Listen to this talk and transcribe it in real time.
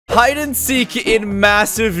Hide and seek in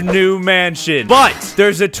massive new mansion. But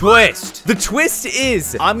there's a twist. The twist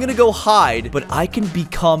is I'm gonna go hide, but I can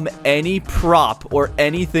become any prop or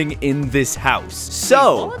anything in this house.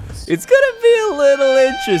 So it's gonna be a little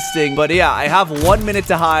interesting. But yeah, I have 1 minute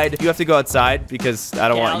to hide. You have to go outside because I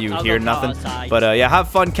don't want you hear nothing. But yeah, have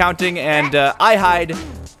fun counting, and I hide.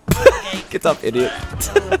 Get up, idiot.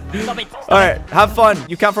 All right, have fun.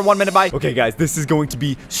 You count for 1 minute, bye. Okay, guys, this is going to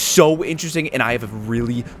be so interesting, and I have a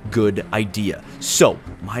really good idea. So,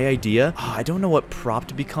 my idea, I don't know what prop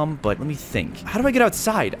to become, but let me think. How do I get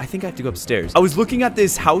outside? I think I have to go upstairs. I was looking at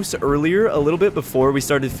this house earlier, a little bit before we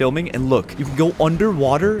started filming, and look, you can go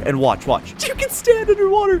underwater and watch. You can stand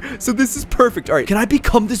underwater. So this is perfect. All right, can I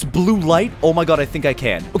become this blue light? Oh my God, I think I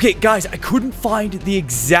can. Okay, guys, I couldn't find the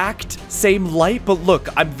exact same light, but look,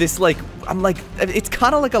 I'm like, it's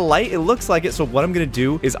kind of like a light. It looks like it. So what I'm going to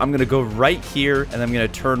do is I'm going to go right here, and I'm going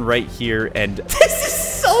to turn right here. And this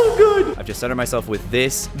is so good. I've just centered myself with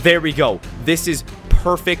this. There we go. This is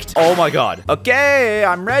perfect. Oh my God. Okay,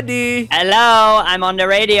 I'm ready. Hello, I'm on the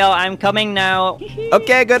radio. I'm coming now.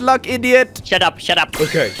 Okay, good luck, idiot. Shut up.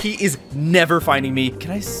 Okay, he is never finding me.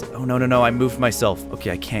 Can I? Oh, no. I moved myself.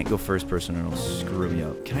 Okay, I can't go first person or it'll screw me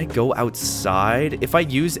up. Can I go outside? If I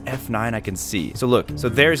use F9, I can see. So look, so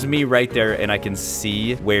there's me right there, and I can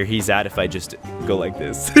see where he's at if I just go like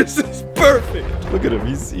this. This is perfect. Look at him.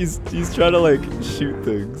 He's trying to like shoot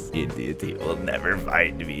things. Idiot, he will never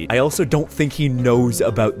find me. I also don't think he knows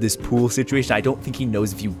about this pool situation. I don't think he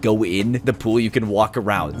knows if you go in the pool, you can walk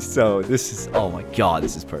around. So this is, oh my God,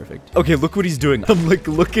 this is perfect. Okay, look what he's doing. I'm like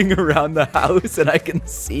looking around the house, and I can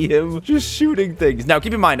see him just shooting things. Now,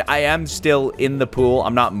 keep in mind, I am still in the pool.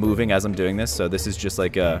 I'm not moving as I'm doing this. So this is just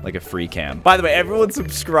like a free cam. By the way, everyone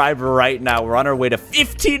subscribe right now. We're on our way to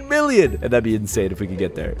 15 million. And that'd be insane if we could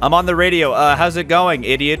get there. I'm on the radio. How's it going,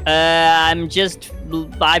 idiot?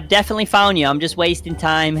 I've definitely found you. I'm just wasting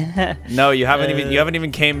time. No, you haven't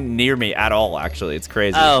even came near me at all, actually. It's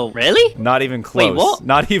crazy. Oh, really? Not even close. Wait, what?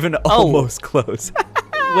 Not even almost close.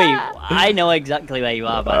 Wait, I know exactly where you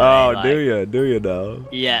are, by the way. Oh, do you? Do you know?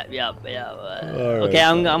 Yeah. Right, okay,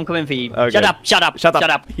 I'm coming for you. Okay. Shut up.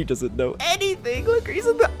 He doesn't know anything. Look, he's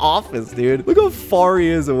in the office, dude. Look how far he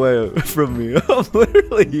is away from me. I'm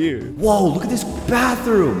literally here. Whoa, look at this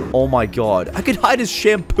bathroom. Oh my God. I could hide his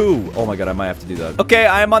shampoo. Oh my God, I might have to do that. Okay,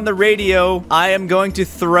 I am on the radio. I am going to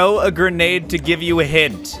throw a grenade to give you a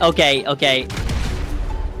hint. Okay.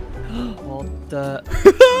 What the?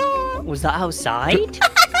 Was that outside?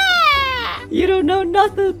 You don't know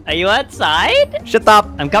nothing. Are you outside? Shut up.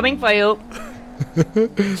 I'm coming for you.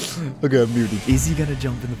 Okay, I'm muted. Is he gonna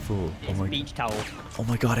jump in the pool? It's beach towel. Oh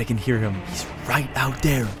my God, I can hear him. He's right out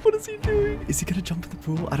there. What is he doing? Is he gonna jump in the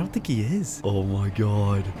pool? I don't think he is. Oh my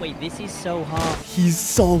God. Wait, this is so hard. He's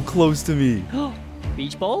so close to me.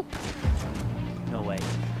 Beach ball? No way.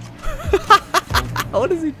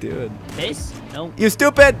 What is he doing? This? No. You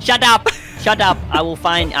stupid. Shut up. I will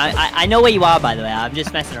find. I know where you are, by the way. I'm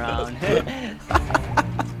just messing around.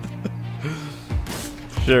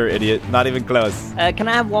 Sure, idiot. Not even close. Can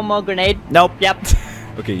I have one more grenade? Nope. Yep.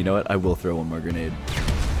 Okay, you know what? I will throw one more grenade.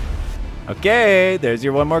 Okay, there's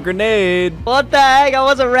your one more grenade. What the heck? I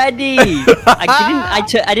wasn't ready. I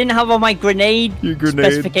didn't have all my grenade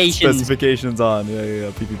specifications on. Yeah.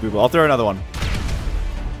 Pee pee poo. I'll throw another one.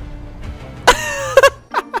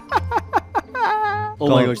 Oh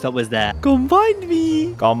my gosh, that was there. Come find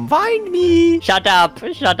me. Come find me. Shut up.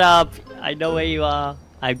 I know where you are.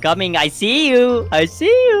 I'm coming. I see you. Are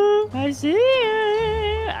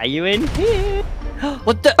you in here?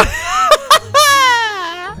 What the?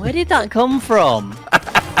 Where did that come from?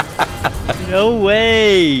 No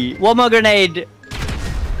way. One more grenade.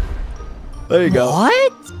 There you go.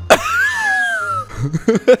 What?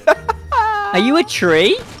 Are you a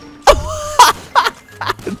tree?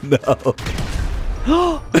 No.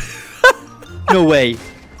 No way.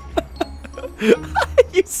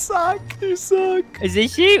 You suck. Is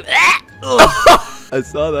this you? I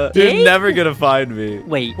saw that. You're never gonna find me.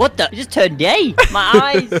 Wait, what the? It just turned gay. My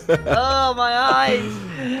eyes. Oh, my eyes.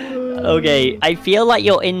 Okay, I feel like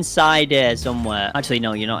you're inside here somewhere. Actually,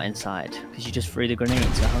 no, you're not inside. Because you just threw the grenade.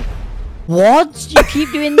 So what? You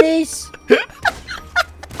keep doing this?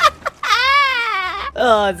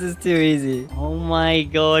 Oh, this is too easy. Oh my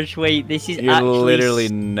gosh, wait, this is You're literally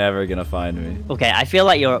never gonna find me. Okay, I feel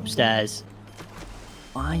like you're upstairs.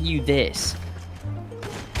 Why are you this?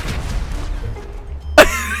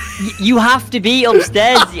 You have to be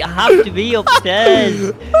upstairs. You have to be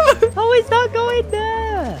upstairs. How is that going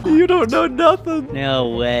there? You don't know nothing. No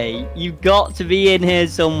way. You got to be in here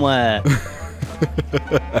somewhere.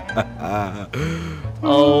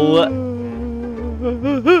 Oh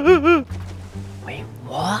Wait,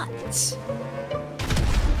 what?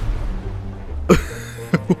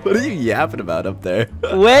 What are you yapping about up there?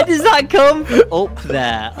 Where does that come from? Up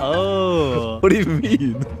there. Oh. What do you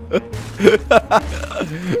mean?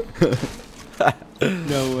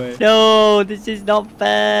 No way. No, this is not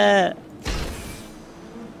fair.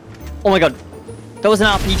 Oh my god. That was an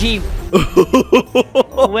RPG.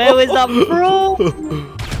 Where was that from?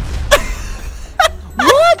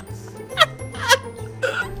 What?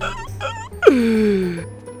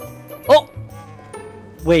 Oh.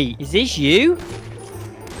 Wait, is this you?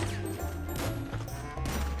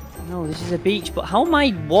 No, this is a beach, but how am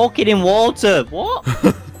I walking in water? What?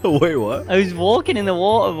 Wait, what? I was walking in the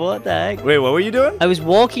water. What the heck? Wait, what were you doing? I was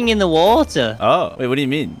walking in the water. Oh, wait, what do you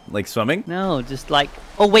mean? Like swimming? No, just like...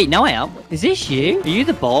 Oh, wait, now I am. Is this you? Are you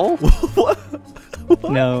the ball? What?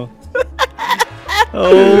 No.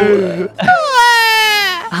 Oh.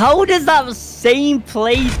 How does that same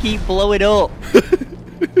place keep blowing up?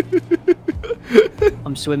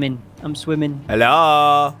 I'm swimming. I'm swimming.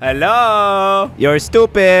 Hello? Hello? You're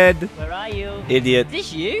stupid. Where are you? Idiot. Is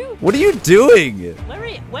this you? What are you doing?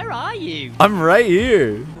 Where are you? I'm right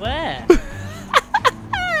here. Where?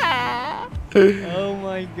 Oh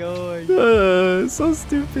my god. So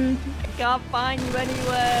stupid. I can't find you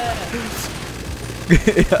anywhere.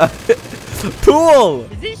 Pool.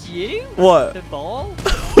 Is this you? What? The ball?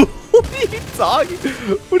 What are you talking?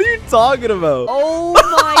 What are you talking about? Oh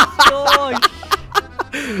my gosh.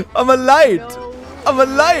 I'm a light. No, I'm a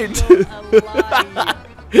light. you're a light.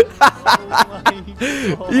 Oh my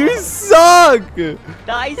god. You suck.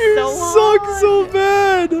 That is You so suck hard. so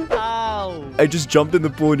bad. Ow. I just jumped in the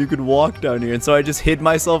pool and you could walk down here, and so I just hid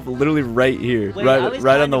myself literally right here, Wait, I was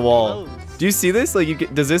right on kind the of wall. close. Do you see this?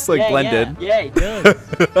 Like, does this like Yeah, blend yeah. in? Yeah, it does.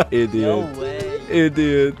 Idiot. No way.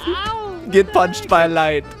 Idiot. Ow. Get punched by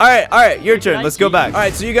light. All right, your turn. Let's go you? back. All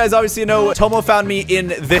right, so you guys obviously know Tomo found me in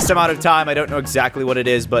this amount of time. I don't know exactly what it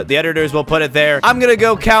is, but the editors will put it there. I'm gonna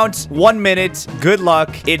go count 1 minute. Good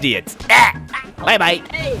luck, idiot. Bye-bye.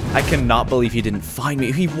 Hey. I cannot believe he didn't find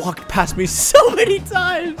me. He walked past me so many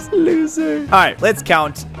times. Loser. All right, let's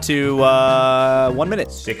count to 1 minute.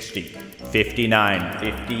 60, 59,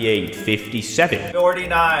 58, 57,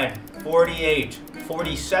 49, 48,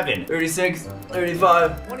 47, 36,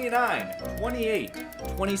 35, 29, 28,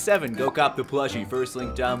 27. Go cop the plushie. First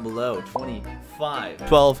link down below. 25,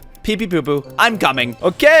 12. Pee pee poo poo. I'm coming.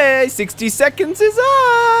 Okay, 60 seconds is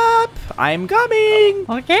up. I'm coming.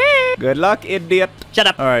 Okay. Good luck, idiot. Shut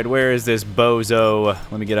up. All right, where is this bozo?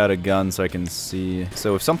 Let me get out a gun so I can see.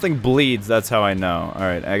 So if something bleeds, that's how I know. All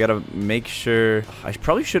right, I gotta make sure. I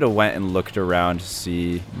probably should have went and looked around to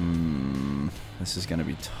see. This is gonna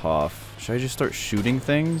be tough. Should I just start shooting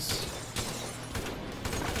things?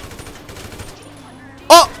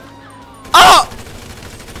 Oh! Oh!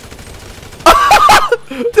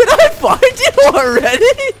 Did I find you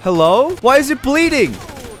already? Hello? Why is it bleeding?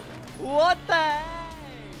 What the heck?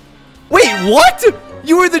 Wait, what?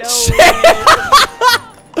 You were the chair?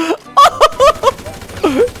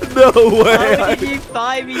 No way. How did you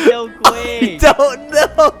find me so quick? I don't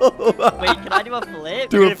know. Wait, can I do a flip?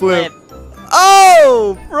 Do We're a gonna flip.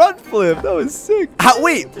 Oh, front flip. That was sick.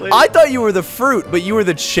 Wait, I thought you were the fruit, but you were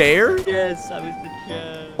the chair? Yes, I was the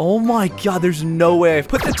chair. Oh my god, there's no way. I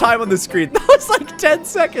put the time on the screen. That was like 10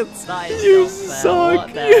 seconds. That is You so fair. suck.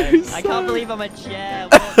 What the heck? You I suck. can't believe I'm a chair.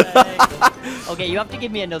 What the heck? Okay, you have to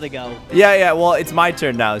give me another go. Yeah, well, it's my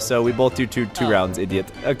turn now, so we both do two rounds,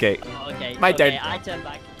 idiot. Okay. Okay. My turn. I turn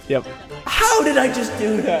back. Yep. How did I just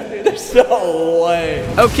do that? There's no way.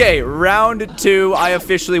 Okay, round 2. I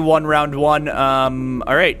officially won round 1.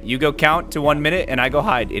 All right, you go count to 1 minute, and I go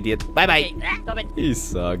hide, idiot. Bye-bye. Okay, stop it. He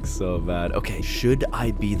sucks so bad. Okay, should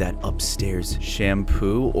I be that upstairs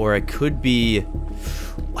shampoo, or I could be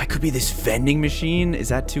this vending machine? Is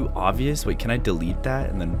that too obvious? Wait, can I delete that?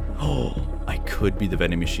 And then, oh, I could be the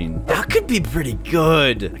vending machine. That could be pretty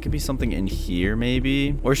good. I could be something in here,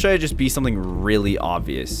 maybe. Or should I just be something really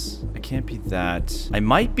obvious? I can't be that. I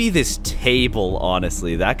might be this table,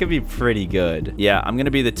 honestly. That could be pretty good. Yeah, I'm gonna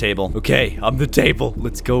be the table. Okay, I'm the table.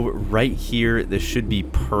 Let's go right here. This should be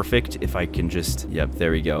perfect if I can just... Yep,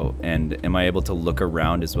 there we go. And am I able to look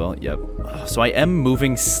around as well? Yep. So I am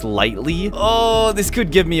moving slightly. Oh, this could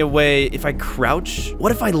give me away. If I crouch...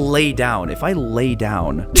 What if I lay down? If I lay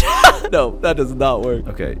down... No, that does not work.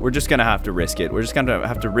 Okay, we're just gonna have to risk it. We're just gonna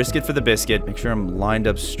have to risk it for the biscuit. Make sure I'm lined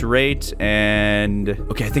up straight, and...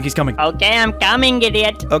 Okay, I think he's coming. Okay, I'm coming,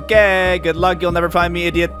 idiot. Okay, good luck. You'll never find me,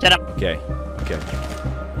 idiot. Shut up. Okay. I'm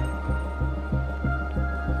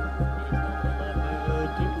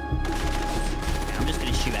just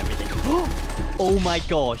gonna shoot everything. Oh my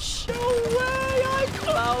gosh. No way,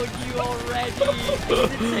 found you already. Are you the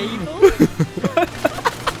table?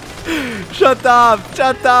 Shut up!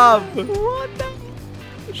 Shut up! What the?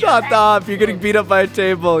 Shut up! You're getting beat up by a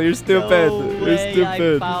table. You're stupid. No You're way,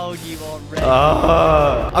 stupid. I found you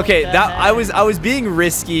already. Okay, that I was being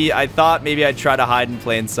risky. I thought maybe I'd try to hide in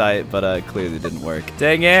plain sight, but clearly it didn't work.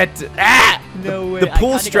 Dang it! Ah! No way. The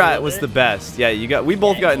pool strat was the best. Yeah, we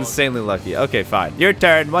both got Yeah, insanely lucky. Okay, fine. Your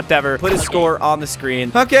turn. Whatever. Put a score on the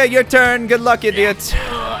screen. Okay, your turn. Good luck, idiot.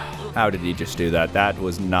 How did he just do that? That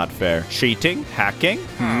was not fair. Cheating? Hacking?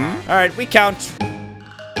 All right, we count.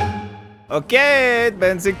 Okay, it's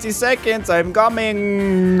been 60 seconds. I'm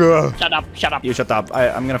coming. Shut up. Shut up. You shut up.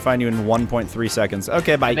 I'm gonna find you in 1.3 seconds.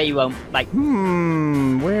 Okay, bye. I bet you won't. Bye.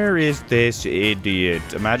 Where is this idiot?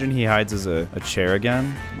 Imagine he hides as a chair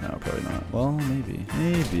again. No, probably not. Well, maybe.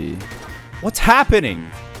 Maybe. What's happening?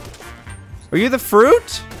 Are you the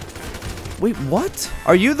fruit? Wait, what?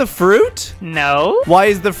 Are you the fruit? No. Why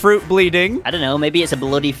is the fruit bleeding? I don't know. Maybe it's a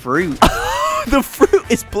bloody fruit. The fruit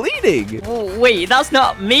is bleeding. Oh, wait, that's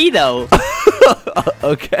not me, though.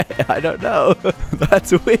 Okay, I don't know.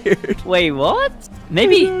 That's weird. Wait, what?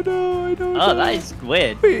 Maybe. I don't know. Oh, that is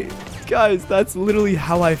weird. Wait, guys, that's literally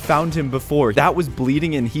how I found him before. That was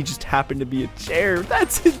bleeding and he just happened to be a chair.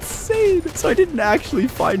 That's insane. So I didn't actually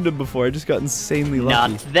find him before. I just got insanely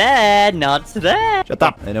lucky. Not there. Not there. Shut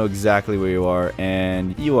up. I know exactly where you are,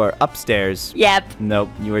 and you are upstairs. Yep. Nope,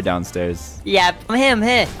 you are downstairs. Yep. I'm here. I'm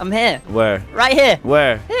here. I'm here. Where? Right here.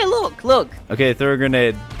 Where? Here, look. Look. Okay, throw a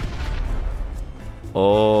grenade.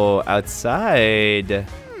 Oh, outside.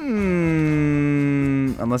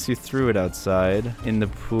 Unless you threw it outside. In the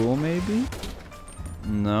pool, maybe?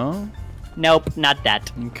 No? Nope, not that.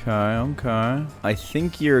 Okay, okay. I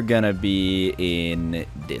think you're gonna be in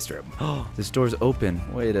this room. Oh, this door's open.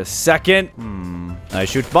 Wait a second. I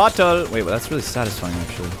shoot bottle. Wait, well, that's really satisfying,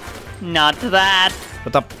 actually. Not that.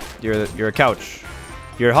 What up? You're a couch.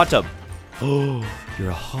 You're a hot tub. Oh,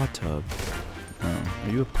 you're a hot tub. Oh, are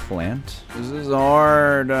you a plant? This is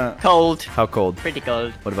hard. Cold. How cold? Pretty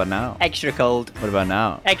cold. What about now? Extra cold. What about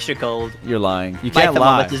now? Extra cold. You're lying. You My can't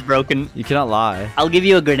lie. thermometer's broken. You cannot lie. I'll give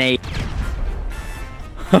you a grenade.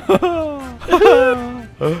 You're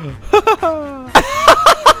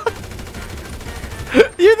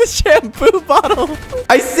the shampoo bottle.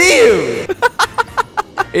 I see you.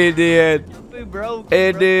 Idiot. You broke.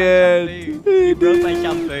 Idiot. You broke my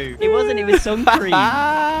shampoo. It wasn't even sun cream.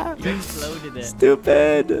 You exploded it.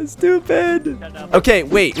 Stupid. Stupid. Shut up. Okay,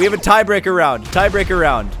 wait. We have a tiebreaker round. Tiebreaker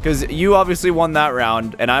round. Because you obviously won that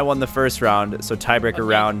round, and I won the first round. So tiebreaker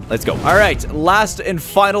round. Let's go. All right. Last and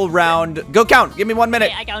final round. Go count. Give me 1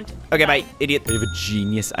 minute. Okay, I count. Okay, bye, idiot. I have a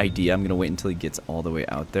genius idea. I'm gonna wait until he gets all the way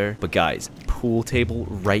out there. But guys, pool table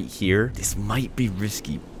right here. This might be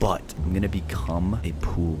risky, but I'm gonna become a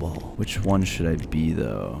pool ball. Which one should I be,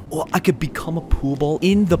 though? Well, I could become a pool ball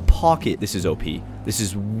in the pocket. This is OP. This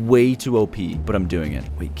is way too OP, but I'm doing it.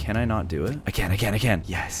 Wait, can I not do it? I can.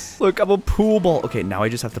 Yes. Look, I'm a pool ball. Okay, now I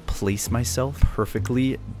just have to place myself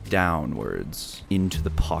perfectly downwards into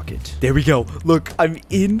the pocket. There we go. Look, I'm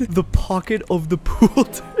in the pocket of the pool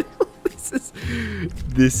table.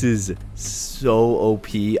 This is so OP.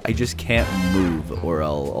 I just can't move or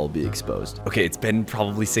I'll be exposed. Okay, it's been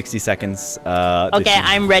probably 60 seconds. Okay,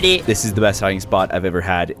 I'm ready. This is the best hiding spot I've ever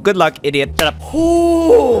had. Good luck, idiot. Shut up.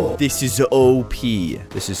 Oh, this is OP.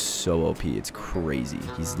 This is so OP. It's crazy.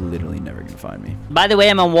 He's literally never gonna find me. By the way,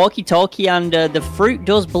 I'm on walkie-talkie and the fruit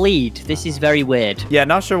does bleed. This is very weird. Yeah,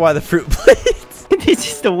 not sure why the fruit bleeds. This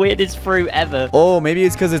is the weirdest fruit ever. Oh, maybe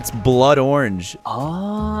it's because it's blood orange.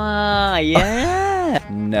 Oh, yeah.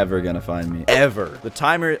 Never gonna find me. Ever. The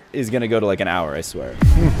timer is gonna go to like an hour, I swear.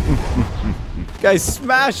 Guys,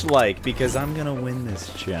 smash like, because I'm gonna win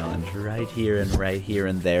this challenge right here and right here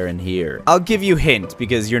and there and here. I'll give you a hint,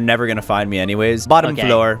 because you're never gonna find me anyways. Bottom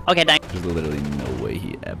floor. Okay, thanks. There's literally no way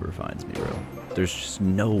he ever finds me, bro. There's just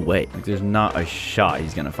no way. Like, there's not a shot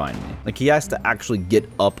he's gonna find me. Like, he has to actually get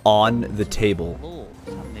up on the table. Oh,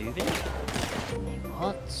 is that moving?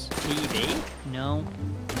 What? TV? No.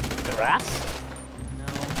 Grass? No.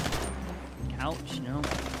 Couch? No.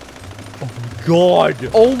 God.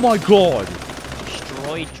 Oh my God.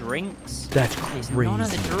 Destroy drinks? That's There's crazy. none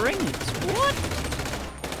of the drinks. What?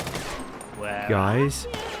 Where?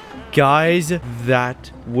 Guys,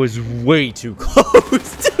 that was way too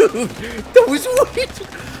close, dude. That was way too...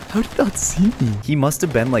 How did not see me? He must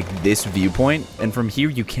have been like this viewpoint, and from here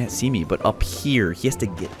you can't see me, but up here he has to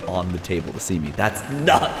get on the table to see me. That's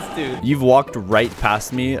nuts, dude. You've walked right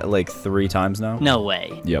past me like 3 times now. No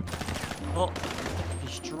way. Yep. Oh,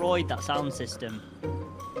 destroyed that sound system.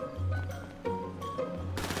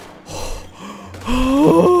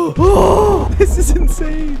 This is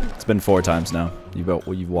insane. It's been 4 times now.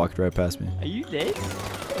 You've walked right past me. Are you this?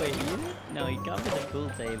 Wait, you? No, you can't be the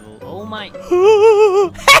pool table. Oh my.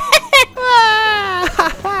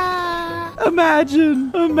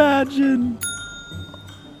 Imagine. Oh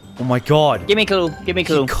my god. Give me a clue. Give me a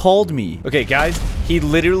clue. He called me. Okay, guys. He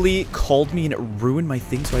literally called me and it ruined my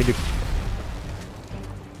thing, so I had to...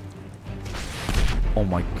 Oh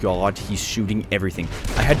my god, he's shooting everything.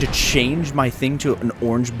 I had to change my thing to an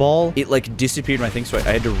orange ball. It, like, disappeared my thing, so I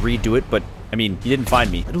had to redo it, but... I mean, he didn't find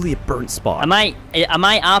me. Literally a burnt spot. Am I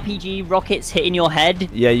RPG rockets hitting your head?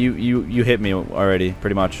 Yeah, you hit me already,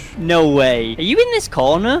 pretty much. No way. Are you in this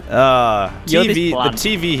corner? TV. The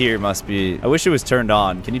TV here must be. I wish it was turned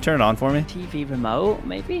on. Can you turn it on for me? TV remote,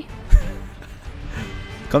 maybe?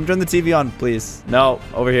 Come turn the TV on, please. No,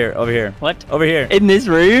 over here, over here. What? Over here. In this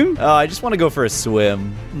room? I just want to go for a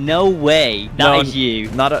swim. No way. That is you.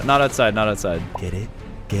 Not outside, not outside. Get it?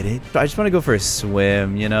 Get it? I just want to go for a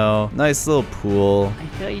swim, you know? Nice little pool. I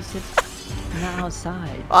thought you said not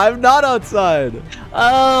outside. I'm not outside.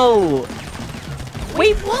 Oh.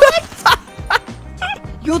 Wait, what?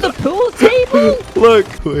 You're the pool table? Look.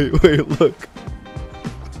 Wait, look.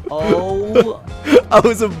 Oh. I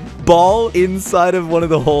was a ball inside of one of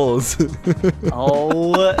the holes.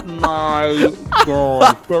 Oh my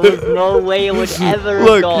god. There was no way it would ever have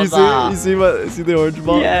Look, got that. you see the orange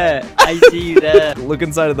ball? Yeah, I see you there. Look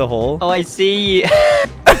inside of the hole. Oh, I see.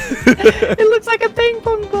 It looks like a ping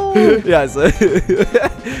pong ball. Yeah, so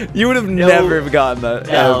you would have never have gotten that.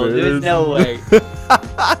 No, ever. there's no way.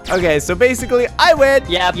 Okay, so basically, I win.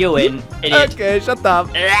 Yeah, you win, idiot. Okay, shut up.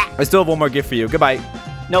 I still have one more gift for you. Goodbye.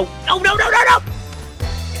 No. No.